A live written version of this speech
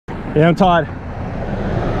Yeah, I'm Todd.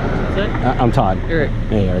 I'm Todd. Eric.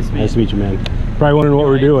 Hey, Eric. Nice to meet you, man. Probably wondering what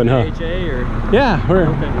we're doing, huh? AHA or? Yeah, we're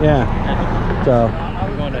yeah. So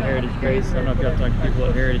we're going to Heritage Grace. I don't know if y'all talk to people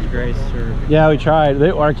at Heritage Grace or. Yeah, we tried.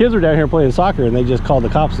 Our kids were down here playing soccer, and they just called the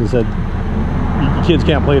cops and said, "Kids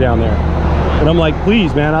can't play down there." And I'm like,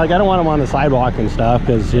 "Please, man! I don't want them on the sidewalk and stuff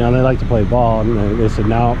because they like to play ball." And they said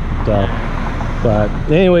no. So, but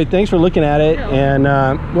anyway, thanks for looking at it. And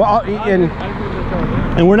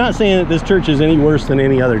and we're not saying that this church is any worse than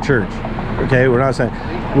any other church. Okay, we're not saying.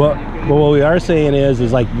 Well, but what we are saying is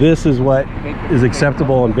like this is what is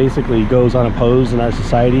acceptable and basically goes unopposed in our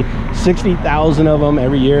society. 60,000 of them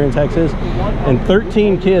every year in Texas, and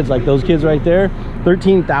 13 kids, like those kids right there,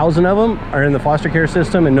 13,000 of them are in the foster care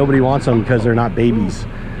system, and nobody wants them because they're not babies.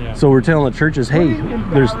 Yeah. So we're telling the churches, hey,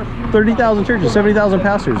 there's 30,000 churches, 70,000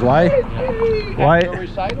 pastors. Why? Yeah. Why?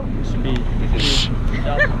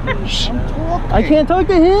 I can't talk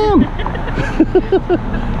to him.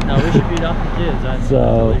 No, we should beat off the kids. I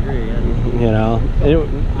totally agree. You know,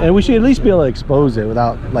 and we should at least be able to expose it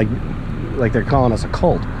without like they're calling us a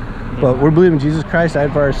cult. But we're believing Jesus Christ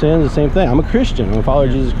died for our sins. The same thing. I'm a Christian. I'm a follower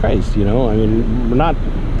of Jesus Christ. You know, I mean, we're not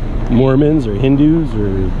Mormons or Hindus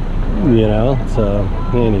or So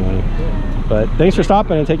anyway, but thanks for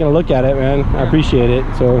stopping and taking a look at it, man. I appreciate it.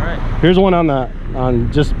 So here's one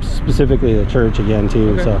on just specifically the church again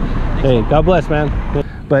too. So hey, God bless, man.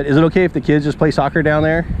 But is it okay if the kids just play soccer down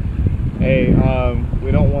there? Hey,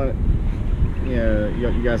 we don't want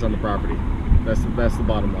you guys on the property. That's the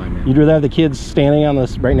bottom line, man. You'd rather have the kids standing on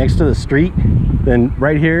this right next to the street than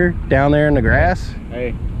right here down there in the grass?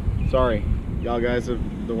 Hey, sorry, y'all guys are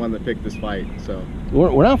the one that picked this fight. So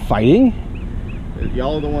we're not fighting.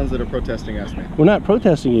 Y'all are the ones that are protesting us, man. We're not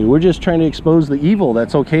protesting you. We're just trying to expose the evil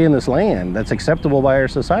that's okay in this land, that's acceptable by our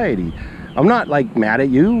society. I'm not like mad at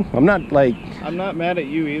you. I'm not mad at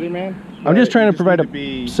you either, man. I'm just trying to provide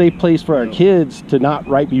a safe place for our kids to not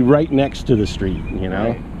be right next to the street, you know.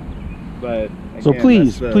 Right. But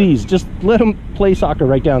again, so please just let them play soccer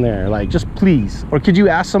right down there, like just please. Or could you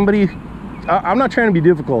ask somebody? I'm not trying to be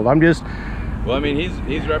difficult. I'm just. Well, I mean,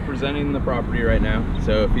 he's representing the property right now.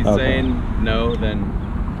 So if he's saying no, then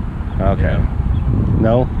okay.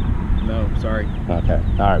 No. No, sorry. Okay.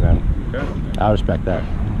 All right, man. Okay. I respect that.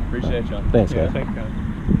 Appreciate y'all. Thanks, guys. Thanks,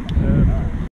 guys.